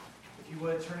If you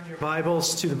would turn your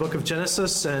Bibles to the book of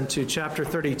Genesis and to chapter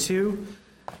 32.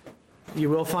 You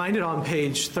will find it on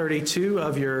page 32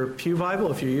 of your Pew Bible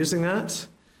if you're using that.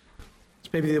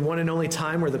 It's maybe the one and only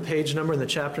time where the page number and the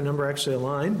chapter number actually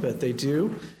align, but they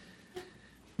do.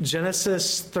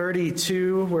 Genesis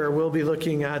 32, where we'll be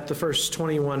looking at the first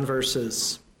 21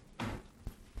 verses.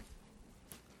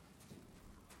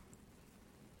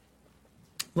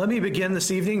 Let me begin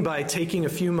this evening by taking a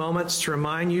few moments to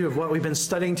remind you of what we've been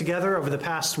studying together over the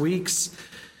past weeks.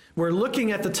 We're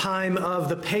looking at the time of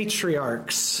the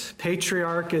patriarchs.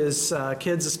 Patriarch is,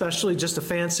 kids especially, just a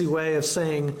fancy way of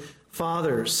saying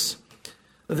fathers.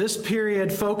 This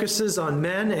period focuses on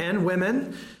men and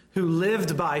women who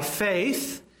lived by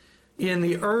faith in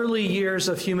the early years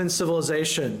of human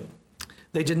civilization.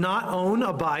 They did not own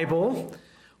a Bible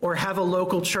or have a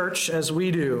local church as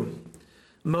we do.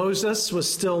 Moses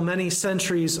was still many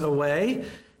centuries away,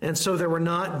 and so there were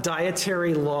not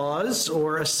dietary laws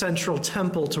or a central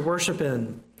temple to worship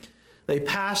in. They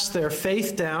passed their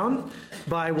faith down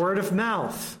by word of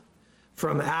mouth,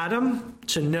 from Adam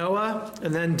to Noah,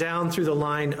 and then down through the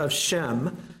line of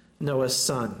Shem, Noah's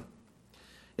son.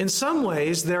 In some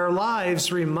ways, their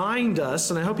lives remind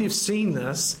us, and I hope you've seen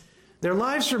this, their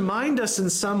lives remind us in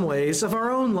some ways of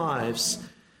our own lives.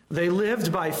 They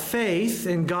lived by faith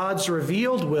in God's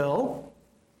revealed will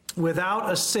without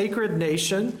a sacred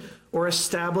nation or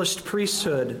established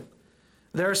priesthood.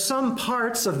 There are some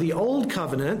parts of the Old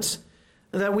Covenant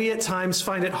that we at times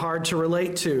find it hard to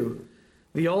relate to.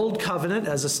 The Old Covenant,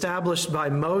 as established by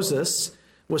Moses,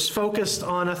 was focused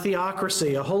on a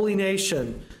theocracy, a holy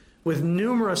nation, with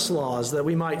numerous laws that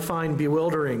we might find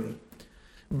bewildering.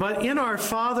 But in our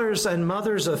fathers and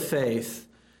mothers of faith,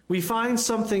 we find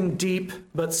something deep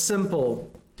but simple.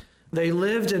 They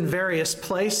lived in various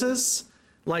places.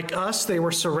 Like us, they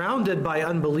were surrounded by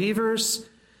unbelievers,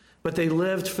 but they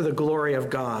lived for the glory of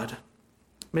God.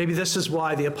 Maybe this is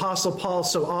why the Apostle Paul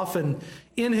so often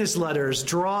in his letters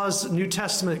draws New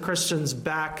Testament Christians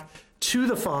back to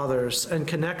the fathers and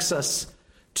connects us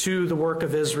to the work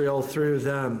of Israel through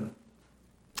them.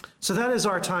 So that is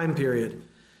our time period.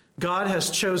 God has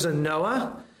chosen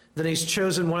Noah. Then he's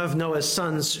chosen one of Noah's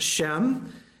sons,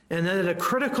 Shem. And then at a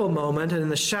critical moment, and in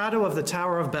the shadow of the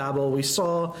Tower of Babel, we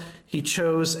saw he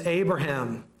chose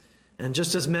Abraham. And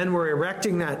just as men were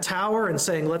erecting that tower and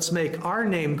saying, let's make our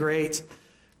name great,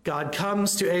 God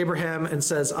comes to Abraham and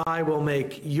says, I will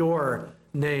make your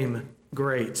name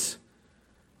great.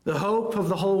 The hope of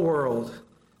the whole world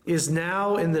is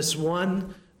now in this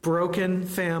one broken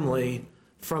family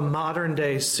from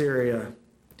modern-day Syria.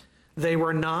 They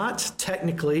were not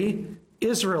technically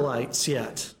Israelites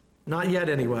yet. Not yet,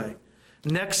 anyway.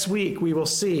 Next week, we will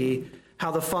see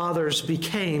how the fathers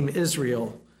became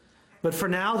Israel. But for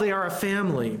now, they are a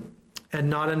family and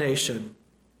not a nation.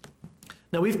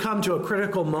 Now, we've come to a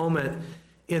critical moment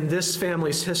in this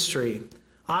family's history.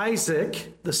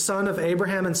 Isaac, the son of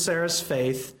Abraham and Sarah's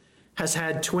faith, has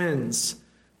had twins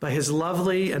by his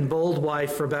lovely and bold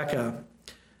wife, Rebekah.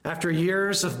 After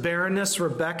years of barrenness,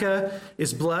 Rebekah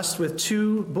is blessed with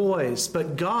 2 boys,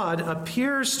 but God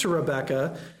appears to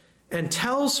Rebekah and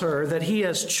tells her that he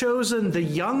has chosen the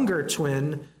younger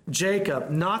twin, Jacob,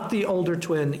 not the older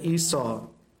twin, Esau.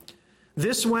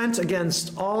 This went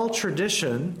against all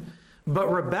tradition,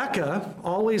 but Rebekah,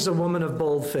 always a woman of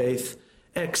bold faith,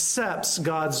 accepts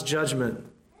God's judgment.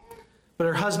 But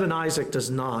her husband Isaac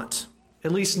does not,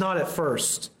 at least not at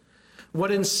first. What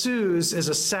ensues is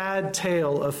a sad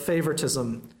tale of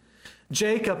favoritism.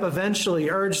 Jacob, eventually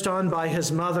urged on by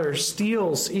his mother,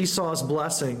 steals Esau's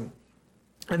blessing.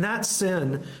 And that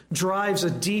sin drives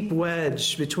a deep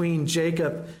wedge between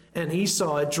Jacob and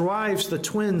Esau. It drives the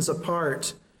twins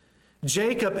apart.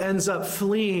 Jacob ends up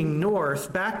fleeing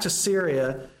north back to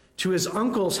Syria to his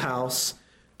uncle's house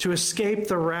to escape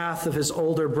the wrath of his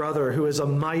older brother, who is a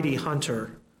mighty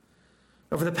hunter.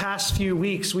 Over the past few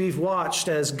weeks, we've watched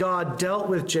as God dealt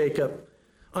with Jacob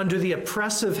under the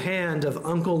oppressive hand of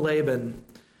Uncle Laban.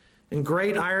 In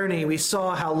great irony, we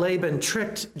saw how Laban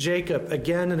tricked Jacob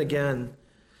again and again.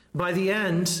 By the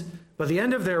end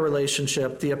of their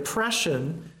relationship, the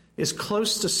oppression is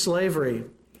close to slavery.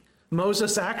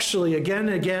 Moses actually again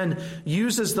and again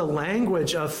uses the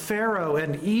language of Pharaoh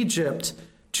and Egypt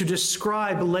to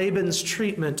describe Laban's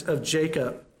treatment of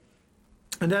Jacob.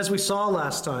 And as we saw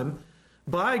last time,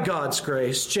 by God's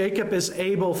grace, Jacob is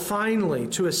able finally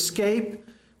to escape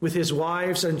with his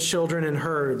wives and children and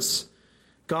herds.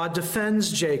 God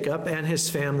defends Jacob and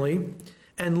his family,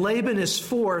 and Laban is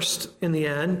forced, in the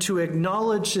end, to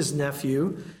acknowledge his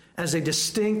nephew as a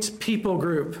distinct people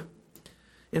group.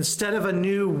 Instead of a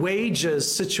new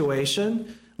wages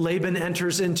situation, Laban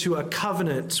enters into a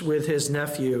covenant with his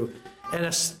nephew, and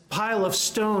a pile of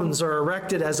stones are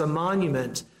erected as a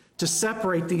monument to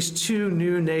separate these two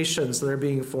new nations that are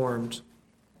being formed.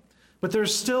 But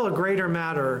there's still a greater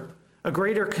matter, a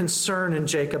greater concern in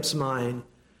Jacob's mind.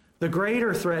 The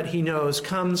greater threat he knows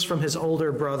comes from his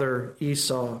older brother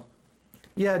Esau.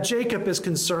 Yeah, Jacob is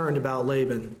concerned about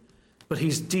Laban, but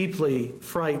he's deeply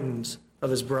frightened of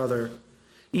his brother.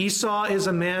 Esau is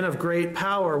a man of great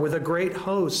power with a great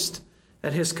host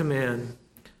at his command.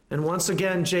 And once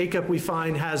again, Jacob, we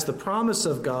find, has the promise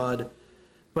of God,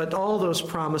 but all those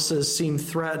promises seem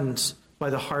threatened by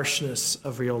the harshness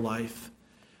of real life.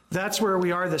 That's where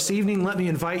we are this evening. Let me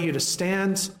invite you to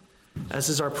stand, as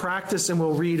is our practice, and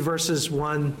we'll read verses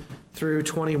 1 through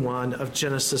 21 of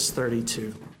Genesis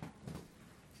 32.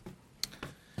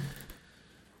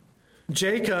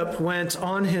 Jacob went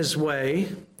on his way,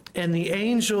 and the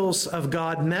angels of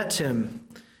God met him.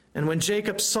 And when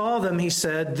Jacob saw them, he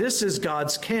said, "This is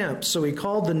God's camp." So he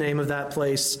called the name of that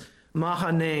place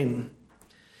Mahanaim.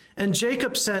 And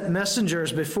Jacob sent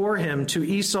messengers before him to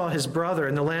Esau his brother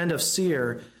in the land of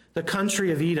Seir, the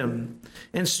country of Edom,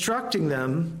 instructing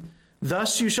them,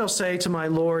 "Thus you shall say to my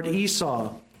lord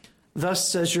Esau, thus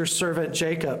says your servant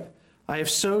Jacob, I have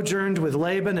sojourned with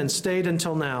Laban and stayed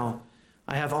until now.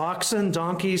 I have oxen,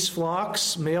 donkeys,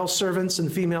 flocks, male servants and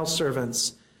female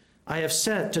servants. I have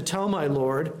sent to tell my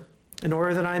lord, in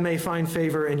order that I may find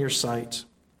favor in your sight."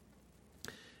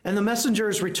 And the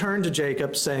messengers returned to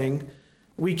Jacob, saying,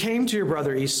 "We came to your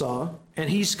brother Esau, and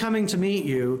he's coming to meet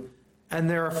you, and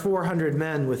there are 400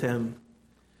 men with him."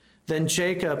 Then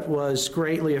Jacob was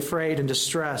greatly afraid and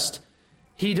distressed.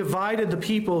 He divided the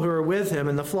people who were with him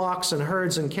and the flocks and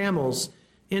herds and camels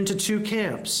into two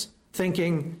camps,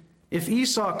 thinking, if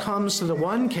Esau comes to the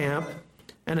one camp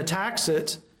and attacks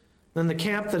it, then the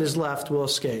camp that is left will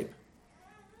escape.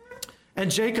 And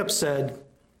Jacob said,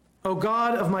 "O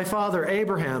God of my father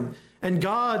Abraham, and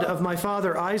God of my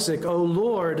father Isaac, O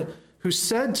Lord, who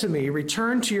said to me,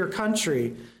 'Return to your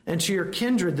country and to your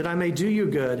kindred, that I may do you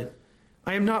good,'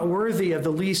 I am not worthy of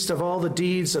the least of all the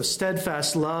deeds of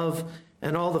steadfast love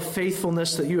and all the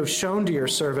faithfulness that you have shown to your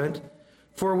servant.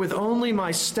 For with only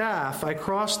my staff I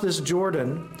crossed this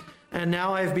Jordan, and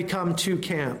now I have become two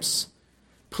camps.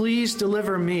 Please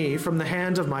deliver me from the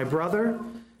hand of my brother,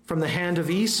 from the hand of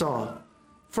Esau,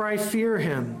 for I fear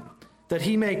him, that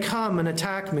he may come and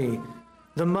attack me,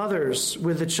 the mothers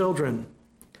with the children.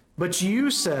 But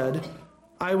you said,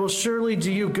 'I will surely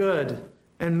do you good,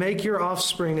 and make your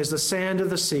offspring as the sand of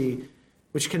the sea,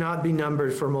 which cannot be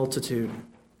numbered for multitude.'"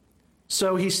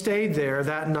 So he stayed there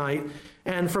that night,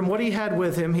 and from what he had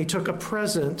with him, he took a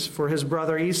present for his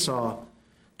brother Esau,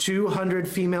 200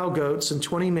 female goats and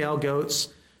 20 male goats,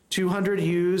 200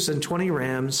 ewes and 20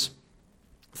 rams,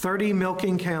 30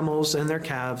 milking camels and their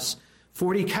calves,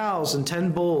 40 cows and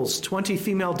 10 bulls, 20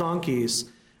 female donkeys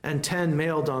and 10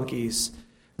 male donkeys.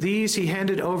 These he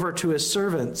handed over to his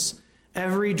servants,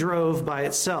 every drove by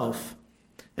itself,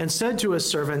 and said to his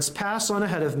servants, "Pass on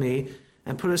ahead of me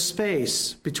and put a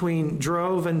space between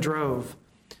drove and drove."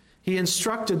 He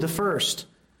instructed the first,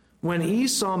 "When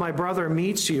Esau, my brother,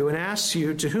 meets you and asks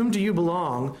you, 'To whom do you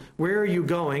belong? Where are you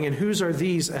going? And whose are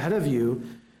these ahead of you?'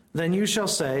 then you shall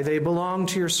say, 'They belong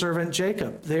to your servant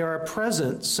Jacob. They are a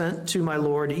present sent to my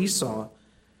lord Esau.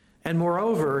 And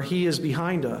moreover, he is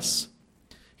behind us.'"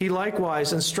 He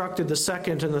likewise instructed the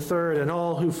second and the third and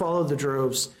all who followed the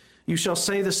droves, "You shall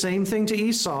say the same thing to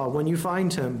Esau when you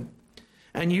find him.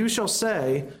 And you shall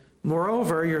say,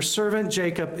 'Moreover, your servant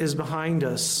Jacob is behind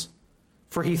us.'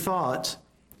 For he thought,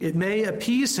 'It may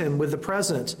appease him with the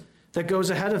present that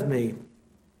goes ahead of me,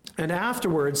 and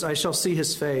afterwards I shall see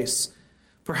his face.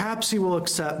 Perhaps he will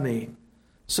accept me.'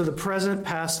 So the present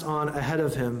passed on ahead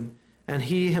of him, and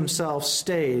he himself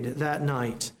stayed that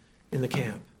night in the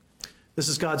camp." This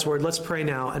is God's word. Let's pray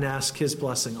now and ask his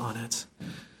blessing on it.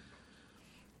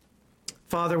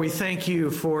 Father, we thank you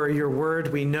for your word.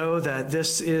 We know that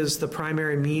this is the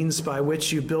primary means by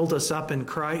which you build us up in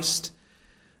Christ,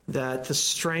 that the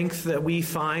strength that we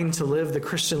find to live the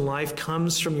Christian life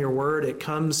comes from your word. It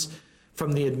comes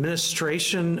from the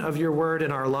administration of your word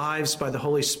in our lives by the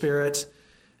Holy Spirit.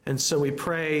 And so we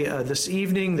pray this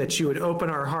evening that you would open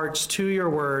our hearts to your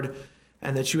word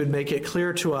and that you would make it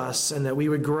clear to us and that we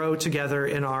would grow together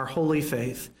in our holy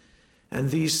faith. And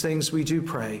these things we do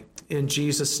pray in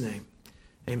Jesus' name.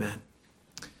 Amen.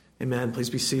 Amen. Please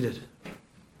be seated.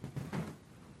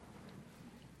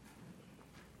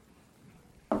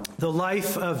 The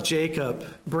life of Jacob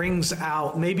brings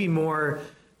out, maybe more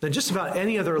than just about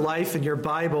any other life in your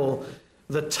Bible,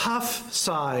 the tough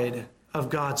side of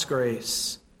God's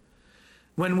grace.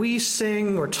 When we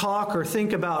sing or talk or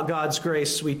think about God's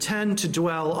grace, we tend to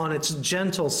dwell on its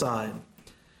gentle side.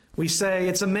 We say,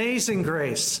 it's amazing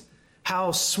grace,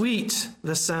 how sweet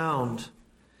the sound.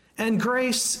 And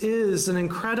grace is an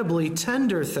incredibly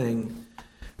tender thing.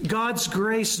 God's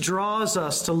grace draws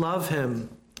us to love him.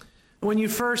 When you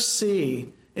first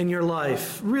see in your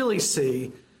life, really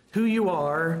see who you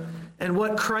are and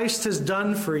what Christ has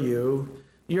done for you,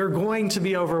 you're going to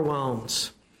be overwhelmed.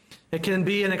 It can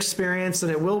be an experience,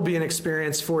 and it will be an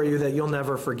experience for you that you'll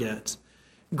never forget.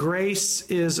 Grace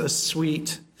is a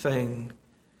sweet thing.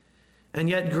 And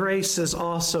yet grace is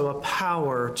also a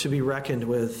power to be reckoned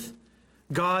with.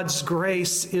 God's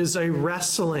grace is a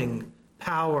wrestling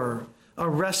power, a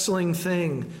wrestling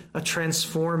thing, a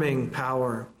transforming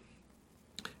power.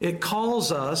 It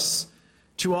calls us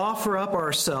to offer up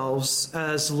ourselves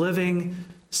as living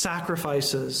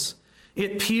sacrifices.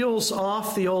 It peels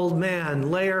off the old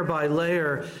man layer by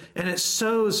layer, and it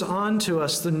sews onto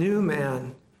us the new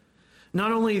man.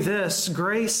 Not only this,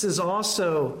 grace is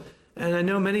also, and I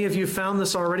know many of you found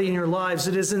this already in your lives,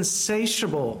 it is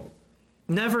insatiable,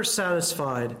 never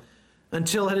satisfied,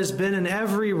 until it has been in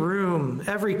every room,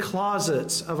 every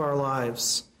closet of our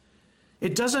lives.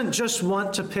 It doesn't just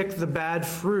want to pick the bad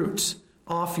fruit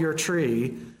off your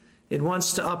tree. It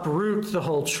wants to uproot the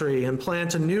whole tree and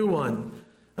plant a new one,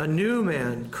 a new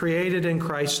man created in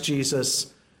Christ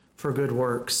Jesus for good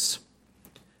works.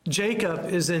 Jacob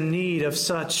is in need of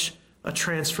such a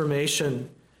transformation.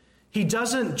 He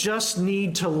doesn't just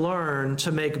need to learn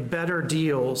to make better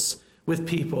deals with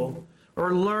people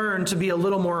or learn to be a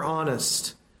little more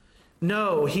honest.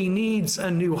 No, he needs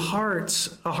a new heart,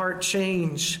 a heart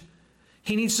change.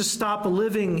 He needs to stop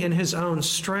living in his own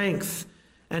strength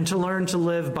and to learn to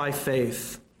live by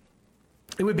faith.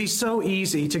 It would be so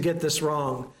easy to get this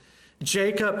wrong.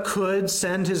 Jacob could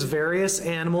send his various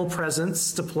animal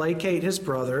presents to placate his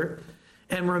brother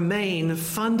and remain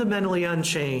fundamentally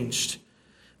unchanged.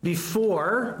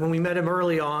 Before, when we met him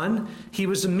early on, he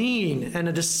was mean and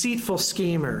a deceitful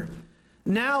schemer.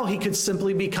 Now he could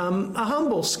simply become a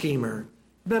humble schemer,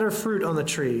 better fruit on the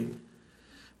tree.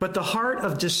 But the heart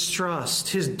of distrust,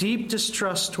 his deep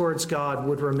distrust towards God,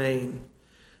 would remain.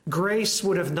 Grace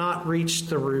would have not reached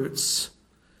the roots.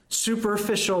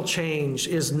 Superficial change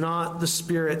is not the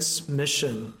Spirit's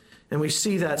mission, and we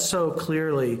see that so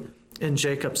clearly in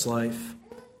Jacob's life.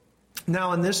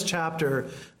 Now, in this chapter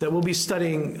that we'll be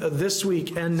studying this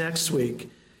week and next week,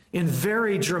 in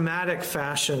very dramatic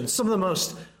fashion, some of the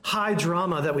most high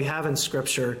drama that we have in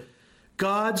Scripture,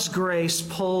 God's grace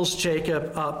pulls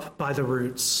Jacob up by the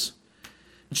roots.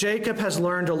 Jacob has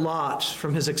learned a lot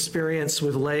from his experience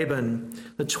with Laban,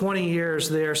 the 20 years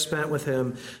there spent with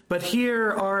him. But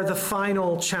here are the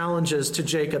final challenges to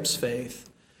Jacob's faith.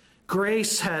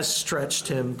 Grace has stretched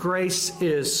him. Grace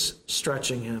is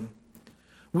stretching him.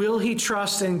 Will he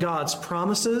trust in God's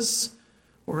promises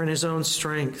or in his own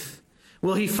strength?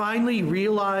 Will he finally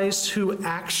realize who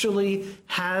actually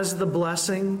has the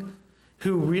blessing,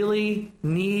 who really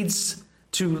needs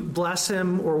to bless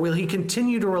him, or will he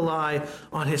continue to rely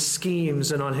on his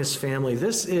schemes and on his family?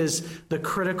 This is the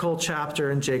critical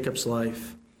chapter in Jacob's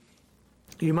life.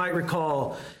 You might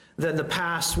recall that in the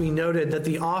past we noted that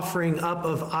the offering up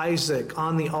of Isaac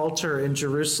on the altar in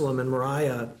Jerusalem and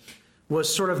Moriah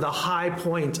was sort of the high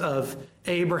point of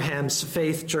Abraham's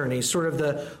faith journey, sort of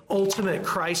the ultimate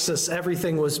crisis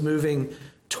everything was moving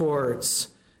towards.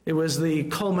 It was the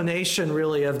culmination,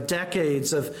 really, of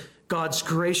decades of God's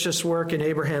gracious work in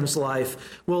Abraham's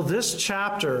life. Well, this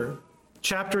chapter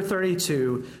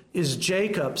 32, is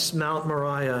Jacob's Mount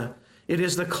Moriah. It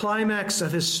is the climax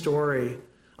of his story,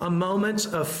 a moment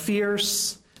of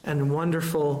fierce and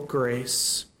wonderful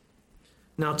grace.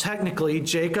 Now, technically,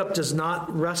 Jacob does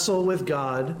not wrestle with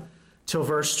God till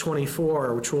verse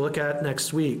 24, which we'll look at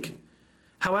next week.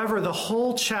 However, the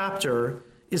whole chapter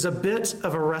is a bit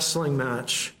of a wrestling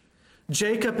match.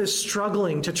 Jacob is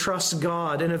struggling to trust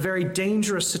God in a very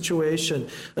dangerous situation,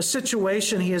 a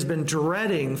situation he has been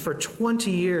dreading for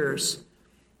 20 years.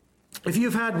 If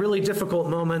you've had really difficult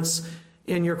moments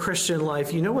in your Christian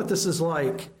life, you know what this is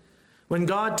like. When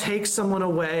God takes someone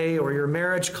away, or your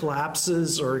marriage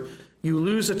collapses, or you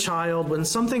lose a child, when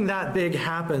something that big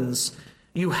happens,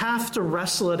 you have to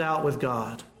wrestle it out with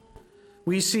God.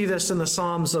 We see this in the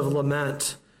Psalms of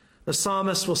Lament. The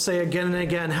psalmist will say again and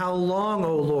again, "How long,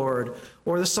 O Lord?"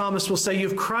 Or the psalmist will say,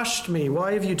 "You've crushed me.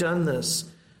 Why have you done this?"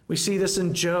 We see this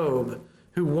in Job,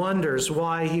 who wonders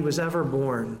why he was ever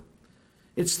born.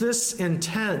 It's this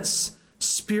intense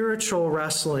spiritual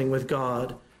wrestling with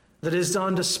God that is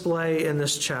on display in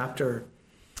this chapter.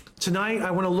 Tonight,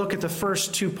 I want to look at the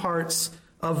first two parts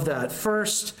of that.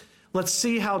 First, let's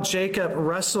see how Jacob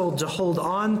wrestled to hold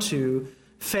on to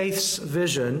faith's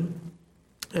vision.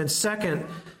 And second,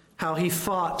 how he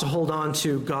fought to hold on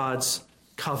to God's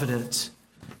covenant.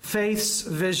 Faith's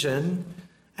vision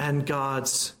and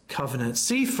God's covenant.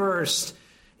 See first,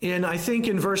 I think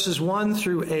in verses 1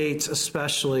 through 8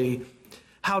 especially,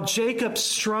 how Jacob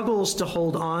struggles to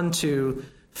hold on to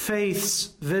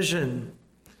faith's vision.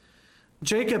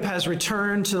 Jacob has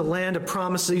returned to the land of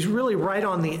promise. He's really right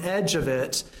on the edge of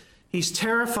it. He's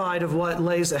terrified of what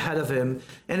lays ahead of him.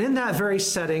 And in that very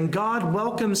setting, God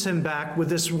welcomes him back with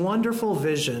this wonderful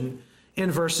vision in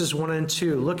verses 1 and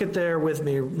 2. Look at there with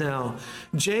me now.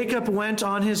 Jacob went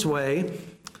on his way,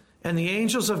 and the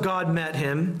angels of God met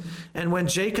him. And when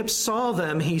Jacob saw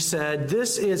them, he said,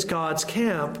 "This is God's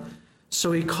camp."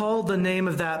 So he called the name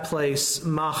of that place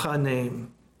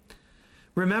Mahanaim.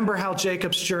 Remember how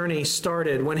Jacob's journey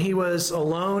started. When he was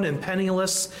alone and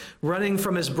penniless, running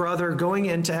from his brother, going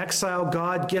into exile,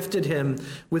 God gifted him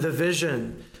with a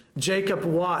vision. Jacob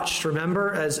watched,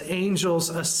 remember, as angels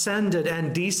ascended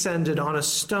and descended on a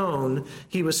stone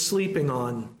he was sleeping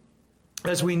on.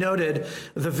 As we noted,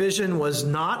 the vision was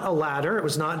not a ladder. It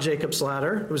was not Jacob's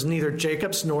ladder. It was neither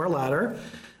Jacob's nor a ladder,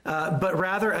 but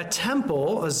rather a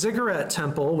temple, a ziggurat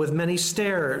temple with many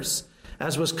stairs,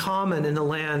 as was common in the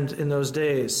land in those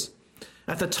days.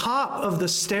 At the top of the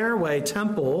stairway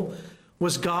temple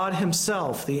was God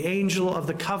himself, the angel of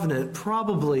the covenant,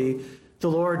 probably the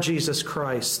Lord Jesus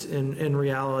Christ in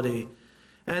reality.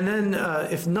 And then,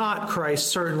 if not Christ,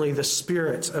 certainly the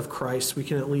Spirit of Christ. We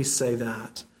can at least say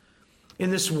that. In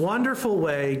this wonderful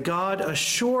way, God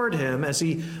assured him as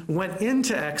he went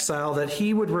into exile that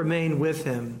he would remain with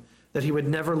him, that he would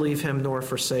never leave him nor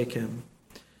forsake him.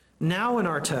 Now in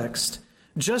our text,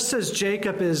 just as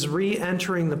Jacob is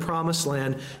re-entering the promised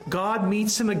land, God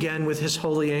meets him again with his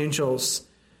holy angels.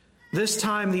 This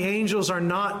time, the angels are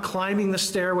not climbing the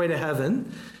stairway to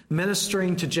heaven,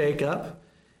 ministering to Jacob.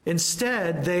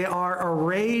 Instead, they are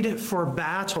arrayed for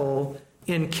battle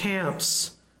in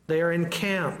camps. They are in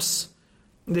camps.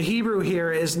 The Hebrew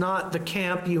here is not the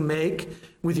camp you make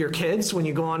with your kids when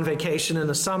you go on vacation in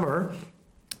the summer.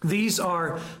 These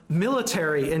are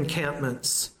military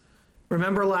encampments.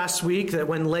 Remember last week that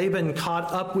when Laban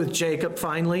caught up with Jacob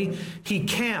finally, he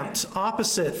camped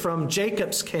opposite from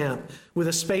Jacob's camp with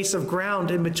a space of ground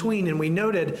in between. And we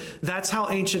noted that's how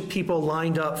ancient people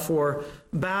lined up for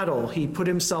battle. He put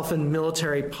himself in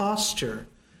military posture.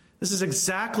 This is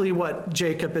exactly what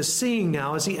Jacob is seeing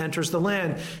now as he enters the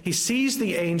land. He sees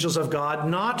the angels of God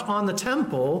not on the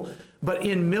temple, but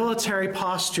in military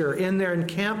posture, in their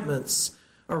encampments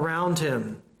around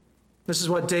him. This is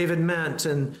what David meant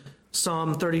in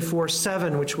Psalm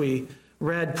 34:7, which we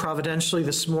read providentially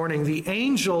this morning. The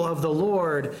angel of the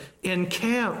Lord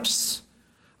encamps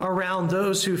around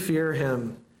those who fear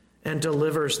him and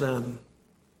delivers them.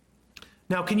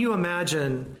 Now, can you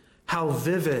imagine how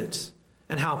vivid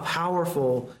and how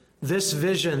powerful this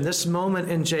vision, this moment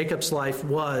in Jacob's life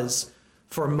was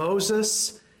for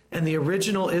Moses and the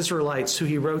original Israelites who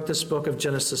he wrote this book of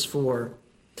Genesis for?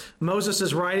 Moses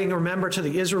is writing, remember, to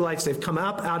the Israelites. They've come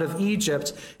up out of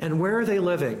Egypt, and where are they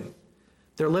living?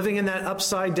 They're living in that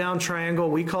upside-down triangle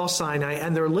we call Sinai,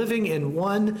 and they're living in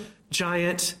one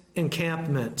giant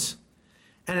encampment.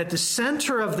 And at the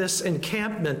center of this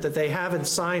encampment that they have in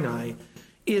Sinai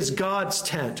is God's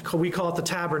tent. We call it the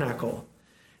tabernacle.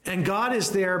 And God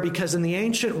is there because in the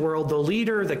ancient world, the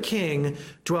leader, the king,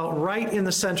 dwelt right in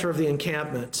the center of the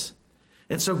encampment.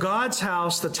 And so God's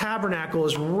house, the tabernacle,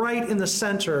 is right in the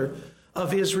center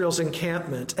of Israel's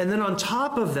encampment. And then on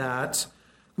top of that,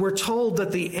 we're told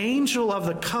that the angel of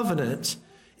the covenant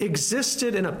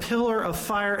existed in a pillar of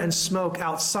fire and smoke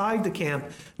outside the camp,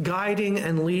 guiding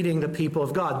and leading the people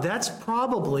of God. That's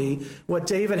probably what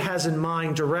David has in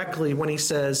mind directly when he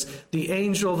says, the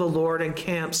angel of the Lord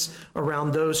encamps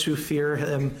around those who fear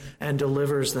him and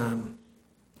delivers them.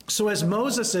 So as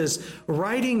Moses is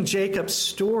writing Jacob's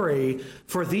story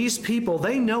for these people,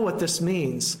 they know what this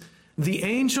means. The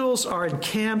angels are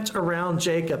encamped around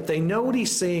Jacob. They know what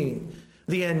he's seeing.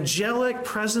 The angelic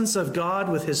presence of God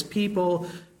with his people,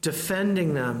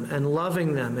 defending them and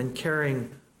loving them and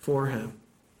caring for him.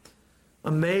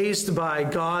 Amazed by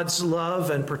God's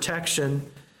love and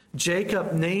protection,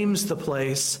 Jacob names the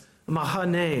place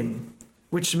Mahanaim,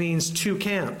 which means two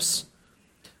camps.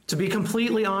 To be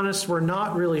completely honest, we're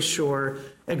not really sure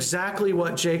exactly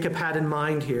what Jacob had in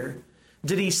mind here.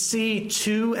 Did he see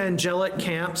two angelic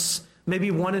camps,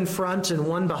 maybe one in front and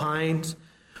one behind?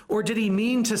 Or did he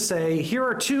mean to say, here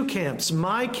are two camps,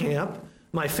 my camp,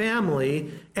 my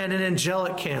family, and an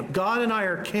angelic camp? God and I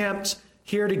are camped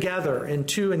here together in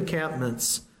two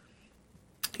encampments.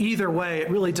 Either way,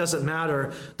 it really doesn't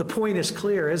matter. The point is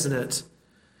clear, isn't it?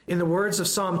 In the words of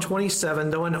Psalm 27,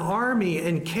 though an army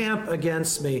encamp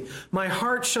against me, my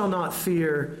heart shall not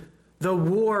fear. Though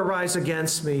war rise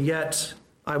against me, yet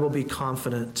I will be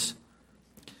confident.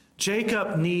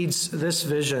 Jacob needs this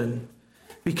vision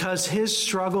because his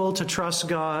struggle to trust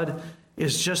God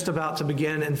is just about to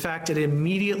begin. In fact, it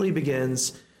immediately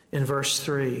begins in verse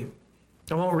 3.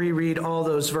 I won't reread all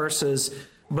those verses,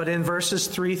 but in verses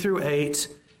 3 through 8,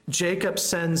 Jacob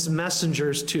sends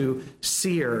messengers to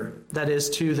Seir, that is,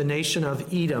 to the nation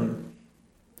of Edom.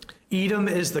 Edom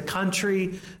is the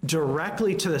country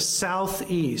directly to the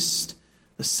southeast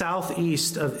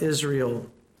of Israel.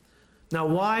 Now,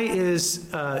 why is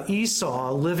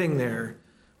Esau living there?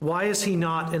 Why is he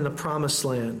not in the promised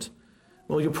land?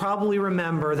 Well, you'll probably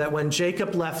remember that when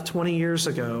Jacob left 20 years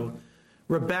ago,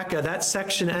 Rebekah, that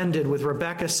section ended with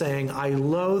Rebekah saying, I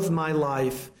loathe my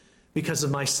life because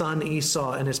of my son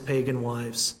Esau and his pagan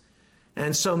wives.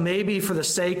 And so maybe for the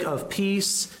sake of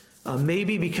peace,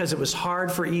 maybe because it was hard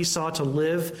for Esau to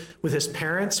live with his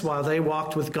parents while they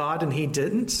walked with God and he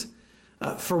didn't,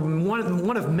 for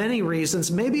one of many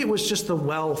reasons, maybe it was just the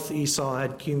wealth Esau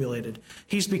had accumulated.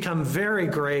 He's become very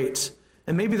great,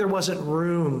 and maybe there wasn't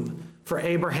room for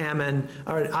Abraham and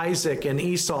Isaac and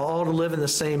Esau all to live in the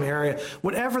same area.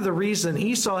 Whatever the reason,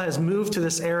 Esau has moved to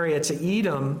this area, to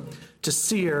Edom, to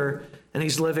Seir, and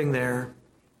he's living there.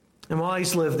 And while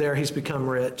he's lived there, he's become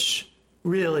rich.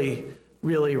 Really,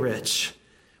 really rich.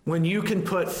 When you can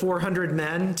put 400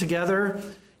 men together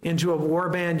into a war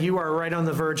band, you are right on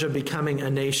the verge of becoming a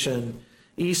nation.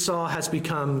 Esau has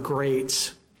become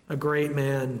great, a great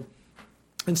man.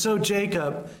 And so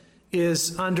Jacob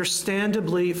is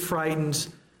understandably frightened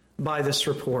by this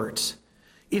report.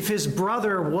 If his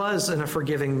brother was in a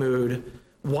forgiving mood,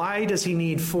 why does he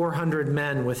need 400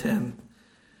 men with him?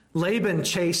 Laban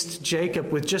chased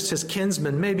Jacob with just his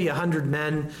kinsmen, maybe 100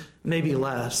 men, maybe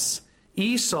less.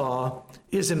 Esau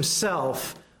is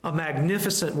himself a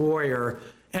magnificent warrior,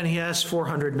 and he has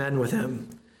 400 men with him.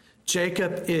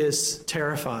 Jacob is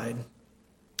terrified.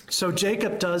 So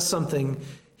Jacob does something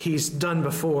he's done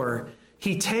before.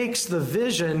 He takes the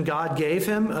vision God gave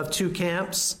him of two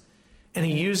camps, and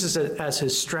he uses it as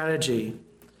his strategy.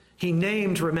 He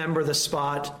named, remember the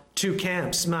spot, two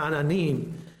camps,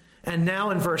 Ma'ananim. And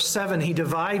now in verse 7, he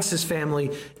divides his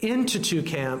family into two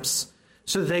camps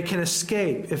so that they can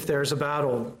escape if there's a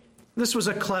battle. This was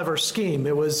a clever scheme.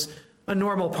 It was a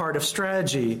normal part of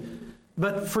strategy.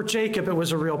 But for Jacob, it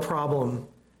was a real problem.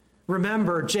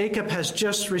 Remember, Jacob has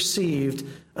just received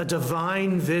a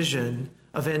divine vision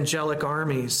of angelic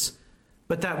armies.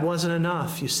 But that wasn't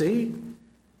enough, you see?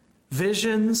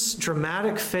 Visions,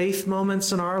 dramatic faith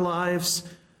moments in our lives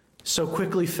so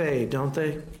quickly fade, don't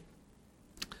they?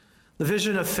 The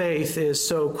vision of faith is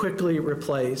so quickly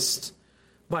replaced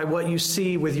by what you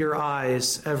see with your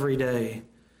eyes every day.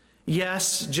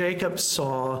 Yes, Jacob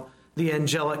saw the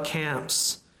angelic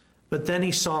camps, but then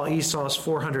he saw Esau's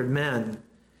 400 men,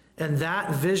 and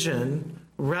that vision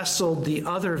wrestled the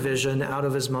other vision out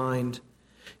of his mind.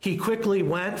 He quickly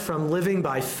went from living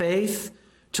by faith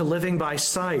to living by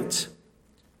sight.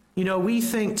 You know, we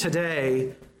think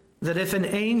today that if an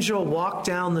angel walked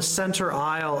down the center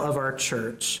aisle of our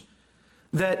church,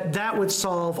 that would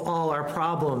solve all our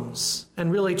problems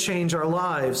and really change our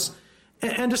lives.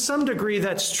 And to some degree,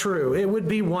 that's true. It would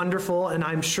be wonderful, and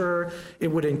I'm sure it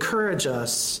would encourage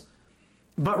us.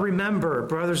 But remember,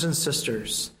 brothers and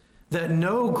sisters, that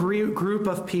no group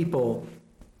of people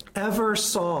ever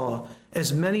saw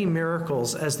as many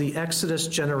miracles as the Exodus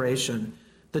generation,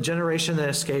 the generation that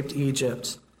escaped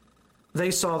Egypt.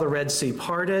 They saw the Red Sea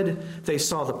parted. They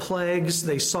saw the plagues.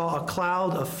 They saw a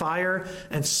cloud of fire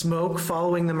and smoke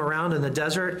following them around in the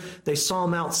desert. They saw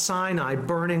Mount Sinai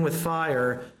burning with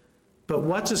fire. But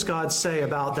what does God say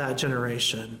about that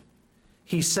generation?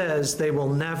 He says they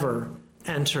will never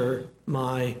enter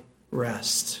my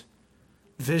rest.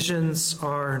 Visions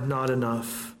are not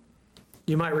enough.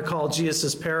 You might recall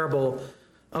Jesus' parable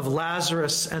of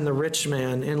Lazarus and the rich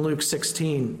man in Luke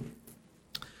 16.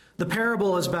 The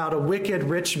parable is about a wicked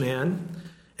rich man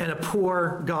and a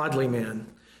poor godly man.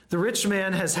 The rich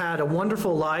man has had a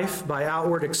wonderful life by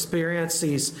outward experience.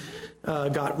 He's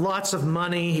got lots of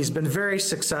money. He's been very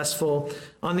successful.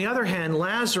 On the other hand,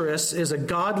 Lazarus is a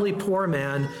godly poor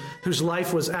man whose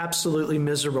life was absolutely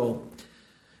miserable.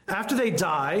 After they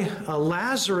die,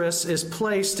 Lazarus is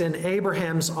placed in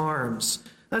Abraham's arms.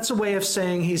 That's a way of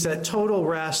saying he's at total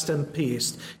rest and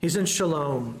peace. He's in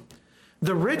shalom.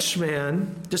 The rich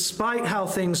man, despite how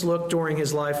things look during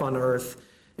his life on earth,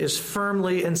 is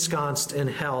firmly ensconced in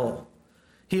hell.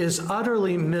 He is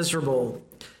utterly miserable.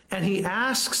 and he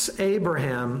asks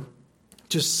Abraham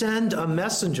to send a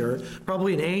messenger,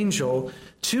 probably an angel,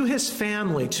 to his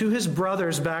family, to his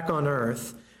brothers back on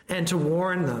earth, and to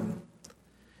warn them.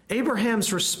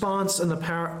 Abraham's response in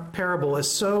the parable is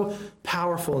so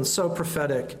powerful and so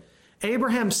prophetic.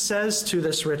 Abraham says to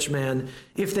this rich man,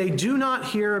 if they do not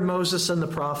hear Moses and the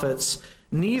prophets,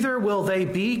 neither will they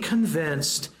be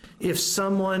convinced if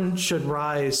someone should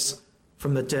rise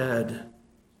from the dead.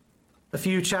 A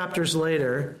few chapters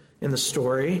later in the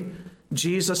story,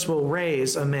 Jesus will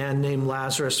raise a man named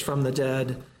Lazarus from the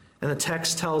dead. And the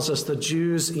text tells us the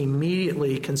Jews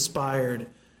immediately conspired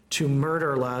to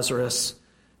murder Lazarus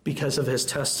because of his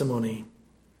testimony.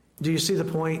 Do you see the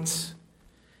point?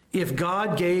 If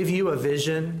God gave you a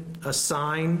vision, a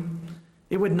sign,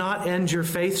 it would not end your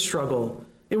faith struggle.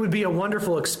 It would be a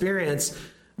wonderful experience,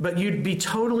 but you'd be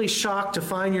totally shocked to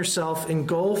find yourself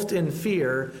engulfed in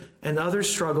fear and other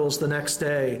struggles the next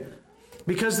day.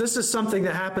 Because this is something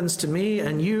that happens to me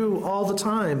and you all the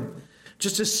time.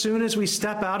 Just as soon as we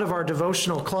step out of our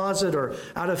devotional closet or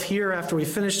out of here after we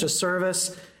finished a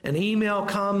service, an email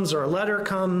comes or a letter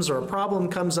comes or a problem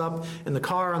comes up in the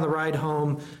car on the ride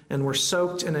home, and we're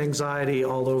soaked in anxiety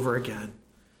all over again.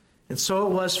 And so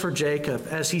it was for Jacob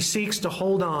as he seeks to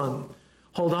hold on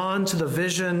to the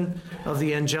vision of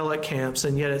the angelic camps,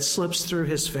 and yet it slips through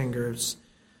his fingers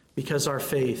because our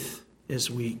faith is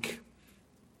weak.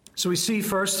 So we see,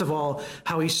 first of all,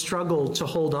 how he struggled to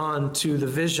hold on to the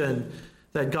vision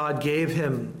that God gave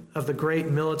him of the great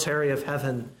military of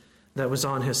heaven that was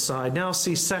on his side. Now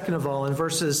see, second of all, in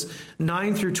verses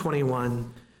 9 through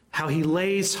 21, how he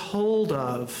lays hold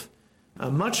of,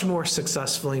 much more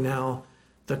successfully now,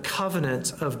 the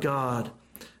covenant of God.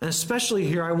 And especially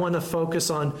here, I want to focus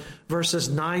on verses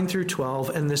 9 through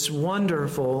 12 and this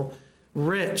wonderful,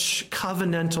 rich,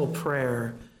 covenantal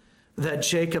prayer that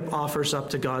Jacob offers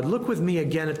up to God. Look with me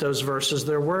again at those verses.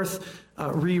 They're worth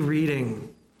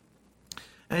rereading.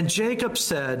 And Jacob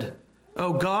said,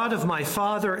 O God of my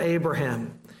father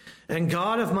Abraham, and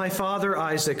God of my father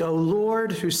Isaac, O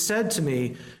Lord, who said to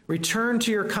me, return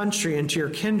to your country and to your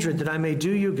kindred, that I may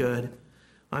do you good.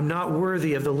 I'm not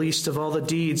worthy of the least of all the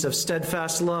deeds of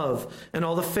steadfast love and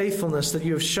all the faithfulness that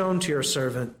you have shown to your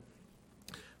servant.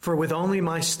 For with only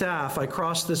my staff I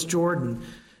crossed this Jordan,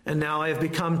 and now I have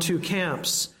become two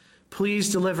camps.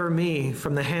 Please deliver me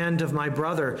from the hand of my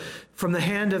brother, from the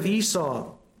hand of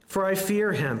Esau, for I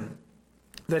fear him,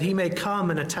 that he may come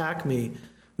and attack me,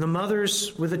 the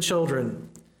mothers with the children.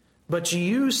 But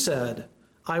you said,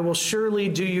 I will surely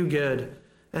do you good,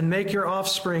 and make your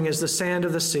offspring as the sand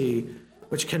of the sea,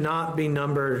 which cannot be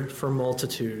numbered for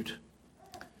multitude.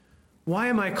 Why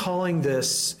am I calling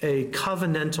this a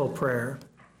covenantal prayer?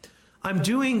 I'm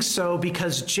doing so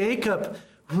because Jacob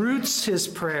roots his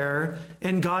prayer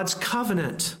in God's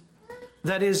covenant.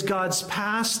 That is, God's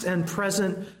past and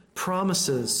present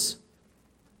promises.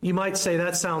 You might say,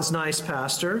 that sounds nice,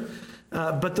 Pastor,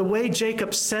 but the way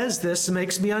Jacob says this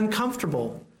makes me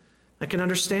uncomfortable. I can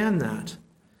understand that.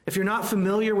 If you're not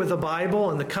familiar with the Bible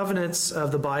and the covenants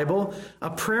of the Bible, a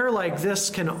prayer like this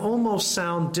can almost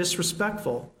sound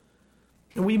disrespectful.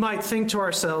 And we might think to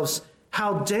ourselves,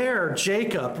 how dare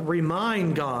Jacob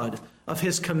remind God of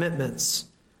his commitments?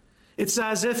 It's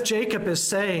as if Jacob is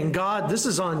saying, God, this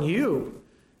is on you.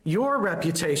 Your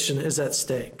reputation is at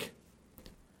stake.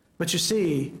 But you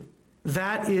see,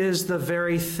 that is the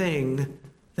very thing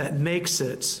that makes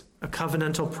it a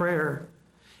covenantal prayer.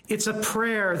 It's a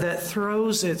prayer that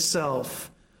throws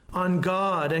itself on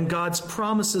God and God's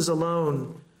promises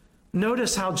alone.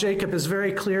 Notice how Jacob is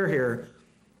very clear here.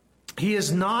 He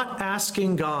is not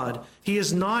asking God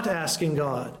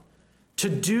to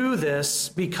do this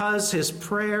because his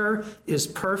prayer is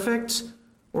perfect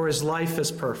or his life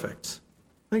is perfect.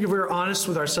 I think if we're honest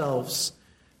with ourselves,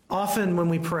 often when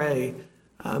we pray,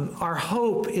 our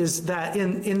hope is that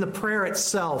in the prayer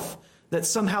itself, that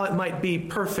somehow it might be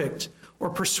perfect or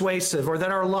persuasive, or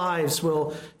that our lives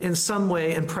will in some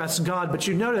way impress God. But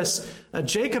you notice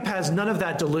Jacob has none of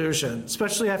that delusion,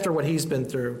 especially after what he's been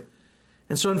through.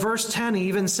 And so in verse 10, he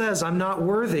even says, I'm not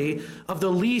worthy of the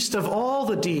least of all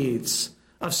the deeds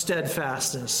of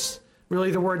steadfastness. Really,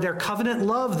 the word there, covenant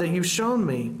love that you've shown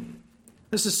me.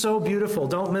 This is so beautiful.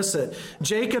 Don't miss it.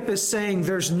 Jacob is saying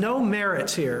there's no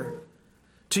merit here.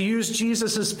 To use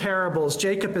Jesus' parables,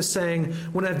 Jacob is saying,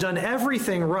 when I've done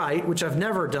everything right, which I've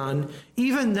never done,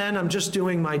 even then I'm just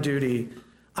doing my duty.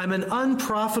 I'm an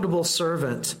unprofitable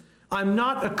servant. I'm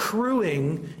not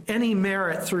accruing any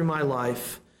merit through my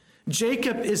life.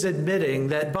 Jacob is admitting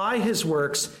that by his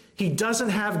works, he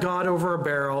doesn't have God over a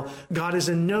barrel. God is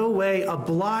in no way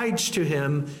obliged to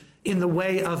him in the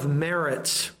way of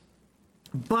merit.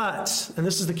 But, and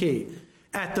this is the key,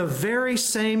 at the very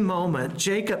same moment,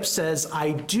 Jacob says,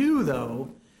 I do,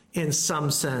 though, in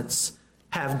some sense,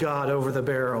 have God over the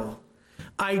barrel.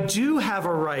 I do have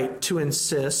a right to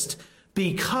insist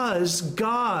because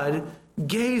God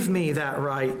gave me that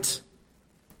right.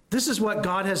 This is what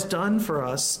God has done for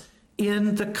us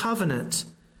in the covenant.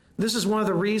 This is one of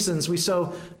the reasons we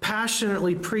so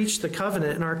passionately preach the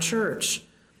covenant in our church.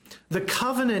 The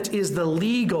covenant is the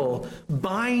legal,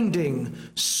 binding,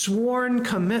 sworn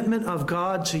commitment of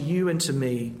God to you and to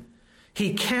me.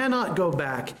 He cannot go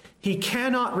back. He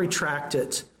cannot retract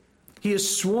it. He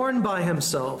is sworn by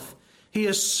himself. He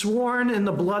is sworn in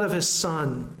the blood of his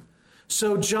Son.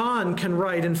 So John can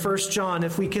write in 1 John,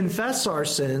 if we confess our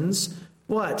sins,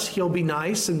 what? He'll be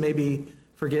nice and maybe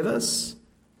forgive us?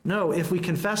 No, if we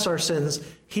confess our sins,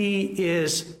 he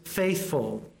is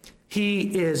faithful. He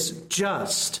is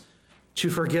just to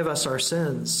forgive us our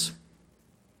sins.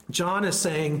 John is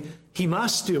saying he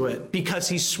must do it because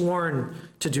he's sworn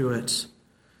to do it.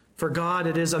 For God,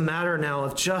 it is a matter now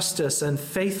of justice and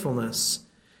faithfulness.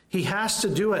 He has to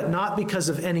do it not because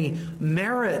of any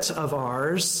merit of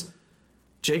ours.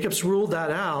 Jacob's ruled that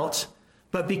out,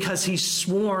 but because he's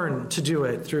sworn to do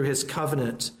it through his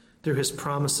covenant, through his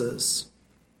promises.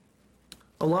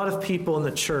 A lot of people in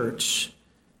the church,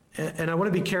 and I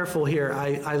want to be careful here,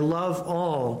 I love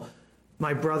all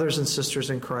my brothers and sisters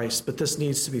in Christ, but this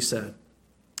needs to be said.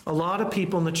 A lot of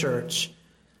people in the church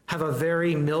have a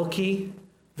very milky,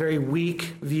 very weak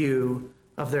view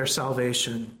of their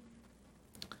salvation.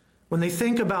 When they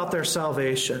think about their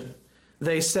salvation,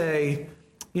 they say,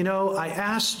 you know, I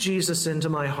asked Jesus into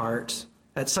my heart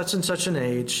at such and such an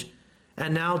age,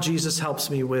 and now Jesus helps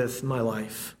me with my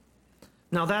life.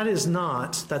 Now that's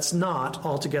not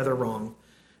altogether wrong.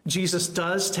 Jesus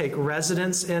does take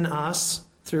residence in us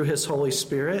through his Holy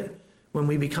Spirit when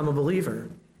we become a believer.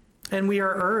 And we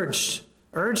are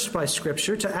urged by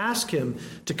Scripture to ask him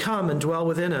to come and dwell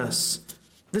within us.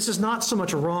 This is not so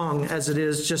much wrong as it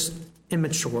is just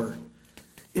immature.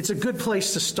 It's a good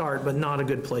place to start, but not a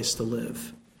good place to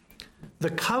live. The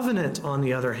covenant, on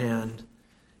the other hand,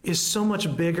 is so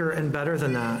much bigger and better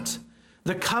than that.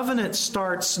 The covenant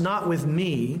starts not with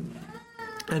me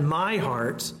and my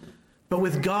heart, but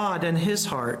with God and his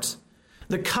heart.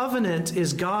 The covenant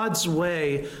is God's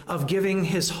way of giving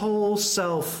his whole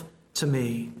self to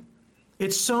me.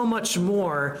 It's so much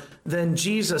more than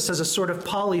Jesus as a sort of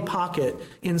Polly Pocket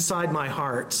inside my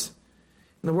heart.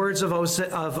 In the words of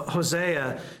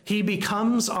Hosea, he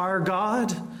becomes our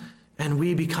God and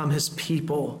we become his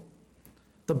people.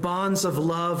 The bonds of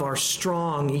love are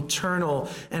strong, eternal,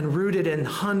 and rooted in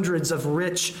hundreds of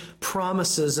rich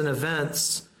promises and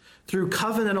events. Through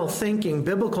covenantal thinking,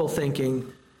 biblical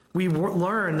thinking, we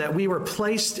learn that we were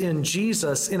placed in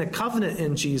Jesus, in a covenant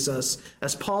in Jesus,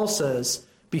 as Paul says,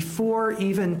 before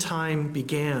even time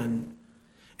began.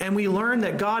 And we learn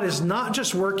that God is not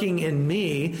just working in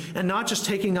me and not just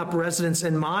taking up residence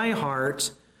in my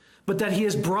heart, but that he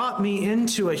has brought me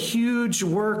into a huge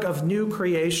work of new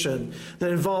creation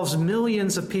that involves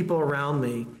millions of people around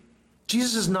me.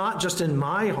 Jesus is not just in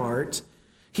my heart.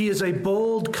 He is a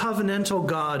bold covenantal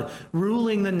God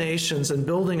ruling the nations and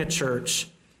building a church.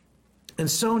 And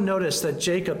so notice that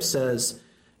Jacob says,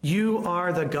 you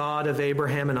are the God of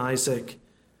Abraham and Isaac.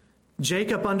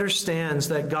 Jacob understands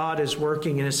that God is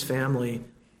working in his family.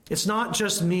 It's not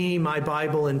just me, my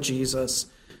Bible, and Jesus.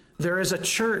 There is a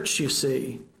church, you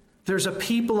see. There's a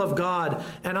people of God,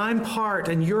 and I'm part,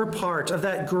 and you're part of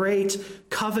that great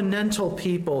covenantal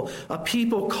people, a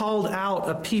people called out,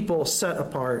 a people set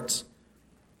apart.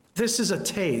 This is a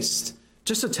taste,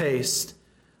 just a taste,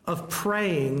 of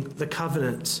praying the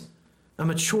covenant, a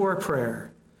mature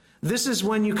prayer. This is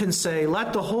when you can say,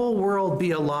 let the whole world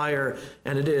be a liar,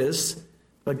 and it is,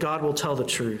 but God will tell the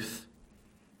truth.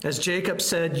 As Jacob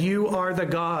said, you are the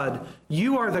God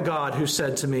who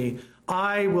said to me,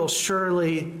 I will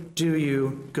surely do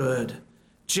you good.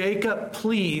 Jacob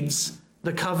pleads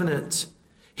the covenant.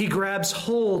 He grabs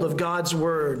hold of God's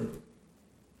word.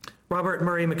 Robert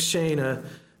Murray McCheyne, a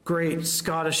great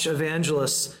Scottish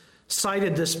evangelist,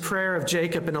 cited this prayer of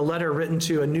Jacob in a letter written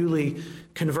to a newly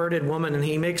converted woman, and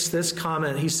he makes this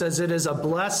comment. He says, it is a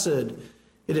blessed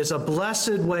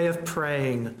way of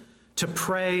praying, to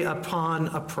pray upon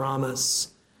a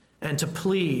promise and to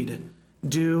plead,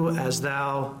 do as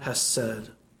thou hast said.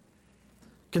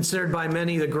 Considered by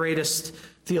many the greatest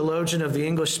theologian of the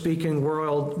English-speaking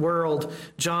world,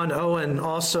 John Owen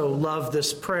also loved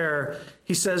this prayer.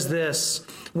 He says this,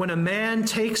 when a man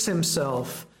takes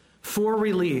himself for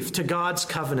relief to God's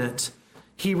covenant,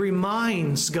 he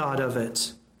reminds God of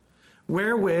it.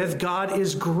 wherewith God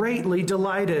is greatly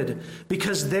delighted,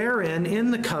 because therein, in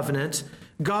the covenant,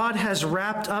 God has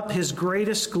wrapped up his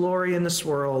greatest glory in this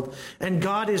world, and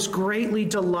God is greatly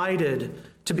delighted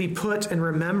to be put in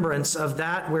remembrance of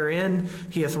that wherein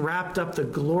he hath wrapped up the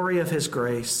glory of his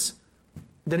grace.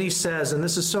 Then he says, and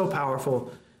this is so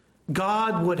powerful,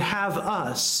 God would have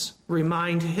us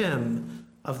remind him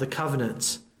of the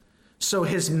covenant. So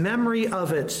his memory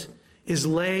of it is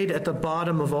laid at the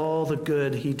bottom of all the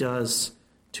good he does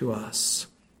to us.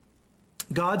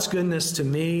 God's goodness to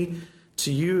me,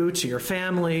 to you, to your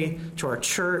family, to our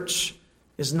church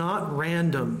is not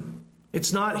random.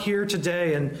 It's not here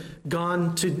today and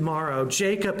gone tomorrow.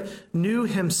 Jacob knew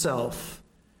himself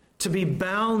to be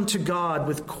bound to God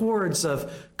with cords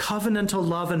of covenantal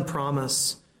love and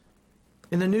promise.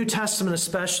 In the New Testament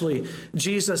especially,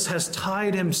 Jesus has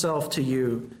tied himself to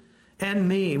you and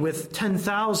me with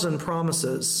 10,000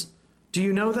 promises. Do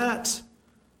you know that?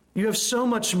 You have so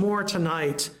much more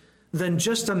tonight than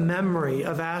just a memory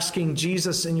of asking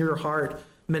Jesus in your heart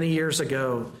many years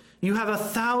ago. You have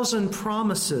 1,000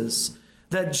 promises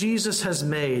that Jesus has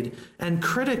made, and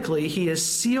critically, he has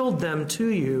sealed them to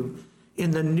you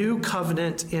in the new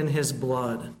covenant in his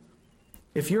blood.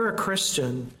 If you're a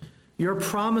Christian, your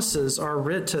promises are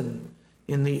written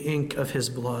in the ink of his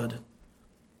blood.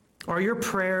 Are your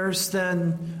prayers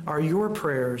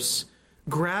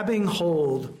grabbing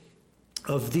hold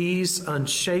of these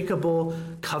unshakable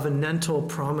covenantal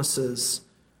promises?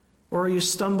 Or are you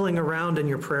stumbling around in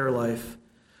your prayer life?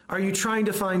 Are you trying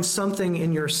to find something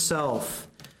in yourself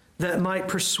that might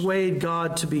persuade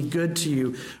God to be good to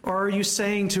you? Or are you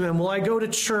saying to him, well, I go to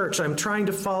church, I'm trying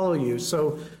to follow you,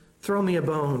 so throw me a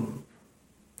bone?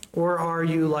 Or are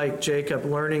you, like Jacob,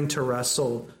 learning to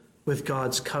wrestle with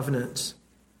God's covenant?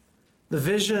 The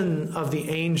vision of the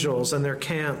angels and their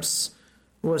camps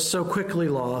was so quickly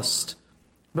lost,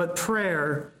 but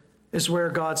prayer is where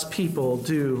God's people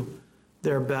do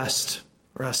their best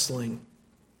wrestling.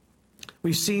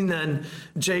 We've seen then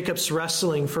Jacob's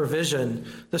wrestling for vision,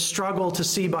 the struggle to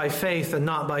see by faith and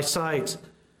not by sight.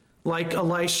 Like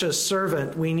Elisha's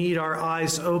servant, we need our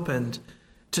eyes opened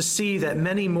to see that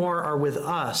many more are with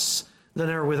us than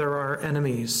are with our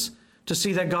enemies, to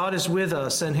see that God is with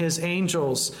us and his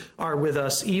angels are with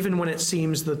us, even when it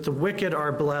seems that the wicked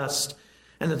are blessed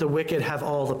and that the wicked have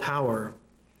all the power.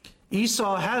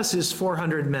 Esau has his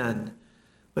 400 men,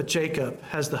 but Jacob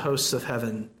has the hosts of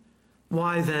heaven.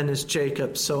 Why then is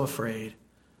Jacob so afraid?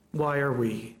 Why are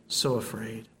we so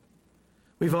afraid?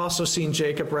 We've also seen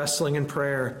Jacob wrestling in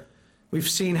prayer. We've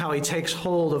seen how he takes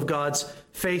hold of God's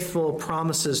faithful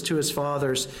promises to his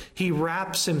fathers. He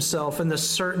wraps himself in the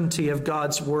certainty of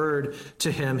God's word to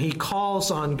him. He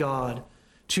calls on God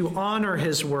to honor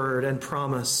his word and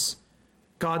promise.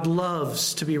 God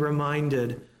loves to be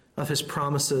reminded of his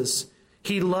promises.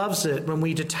 He loves it when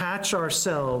we detach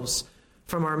ourselves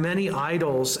from our many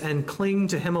idols and cling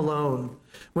to him alone,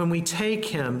 when we take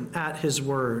him at his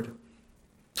word.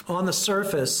 On the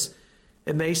surface,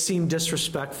 it may seem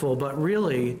disrespectful, but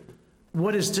really,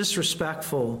 what is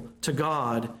disrespectful to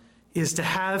God is to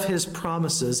have his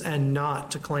promises and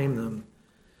not to claim them,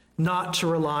 not to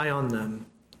rely on them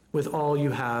with all you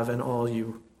have and all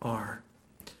you are.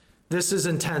 This is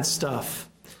intense stuff.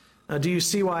 Do you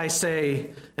see why I say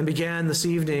and began this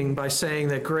evening by saying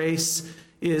that grace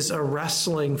is a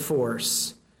wrestling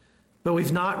force? But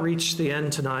we've not reached the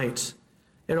end tonight.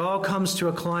 It all comes to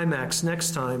a climax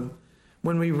next time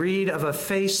when we read of a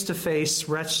face-to-face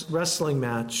wrestling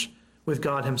match with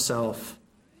God himself.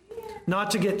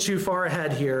 Not to get too far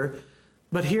ahead here,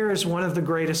 but here is one of the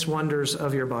greatest wonders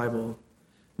of your Bible.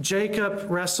 Jacob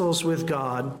wrestles with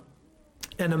God,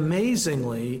 and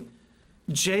amazingly,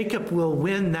 Jacob will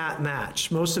win that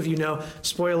match. Most of you know,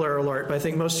 spoiler alert, but I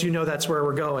think most of you know that's where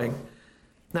we're going.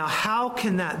 Now, how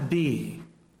can that be?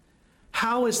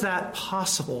 How is that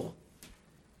possible?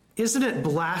 Isn't it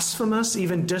blasphemous,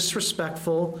 even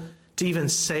disrespectful, to even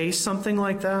say something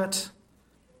like that?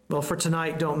 Well, for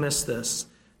tonight, don't miss this.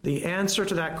 The answer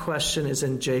to that question is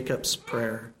in Jacob's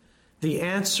prayer. The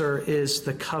answer is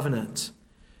the covenant.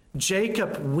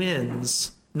 Jacob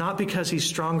wins, not because he's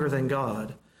stronger than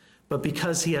God, but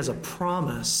because he has a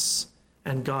promise,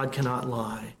 and God cannot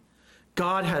lie.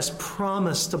 God has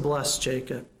promised to bless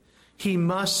Jacob. He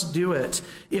must do it.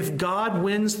 If God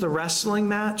wins the wrestling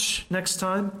match next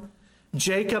time,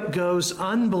 Jacob goes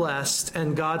unblessed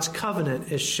and God's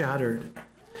covenant is shattered.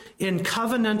 In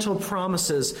covenantal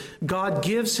promises, God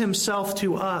gives himself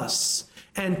to us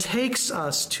and takes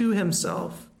us to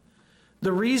himself.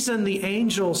 The reason the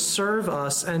angels serve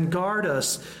us and guard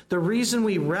us, the reason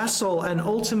we wrestle and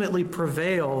ultimately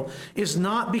prevail, is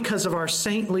not because of our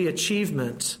saintly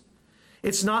achievement.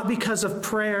 It's not because of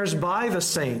prayers by the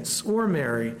saints or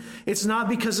Mary. It's not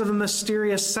because of a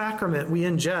mysterious sacrament we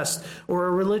ingest or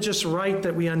a religious rite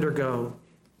that we undergo.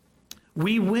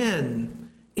 We win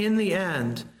in the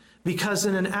end because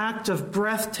in an act of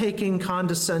breathtaking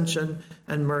condescension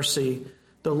and mercy,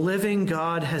 the living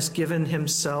God has given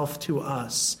himself to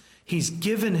us. He's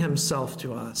given himself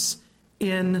to us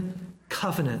in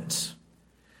covenant.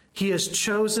 He has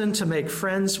chosen to make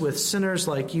friends with sinners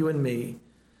like you and me.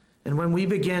 And when we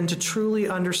begin to truly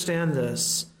understand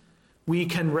this, we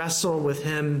can wrestle with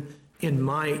him in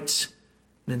might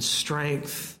and in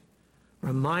strength,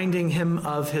 reminding him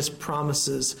of his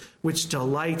promises, which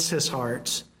delights his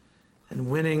heart, and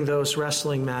winning those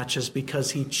wrestling matches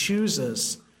because he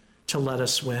chooses to let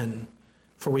us win.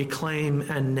 For we claim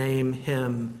and name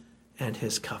him and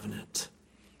his covenant.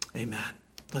 Amen.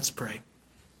 Let's pray.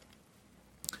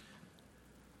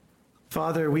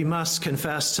 Father, we must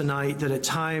confess tonight that at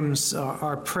times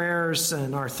our prayers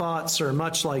and our thoughts are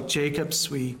much like Jacob's.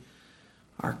 We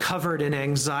are covered in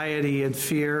anxiety and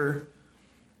fear.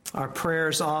 Our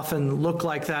prayers often look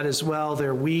like that as well.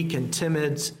 They're weak and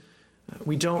timid.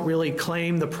 We don't really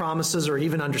claim the promises or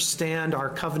even understand our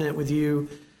covenant with you.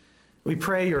 We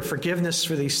pray your forgiveness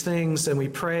for these things, and we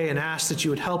pray and ask that you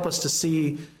would help us to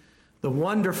see the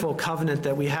wonderful covenant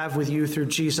that we have with you through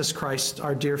Jesus Christ,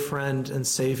 our dear friend and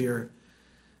Savior.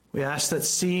 We ask that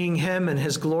seeing him and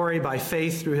his glory by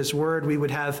faith through his word, we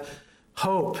would have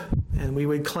hope and we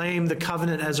would claim the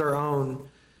covenant as our own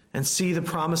and see the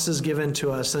promises given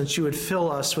to us, and that you would fill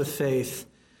us with faith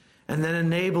and then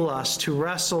enable us to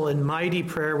wrestle in mighty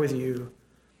prayer with you.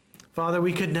 Father,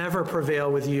 we could never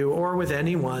prevail with you or with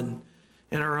anyone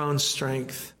in our own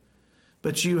strength,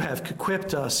 but you have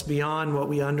equipped us beyond what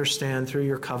we understand through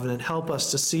your covenant. Help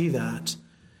us to see that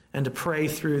and to pray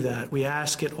through that. We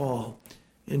ask it all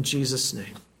in Jesus'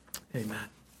 name.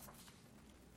 Amen.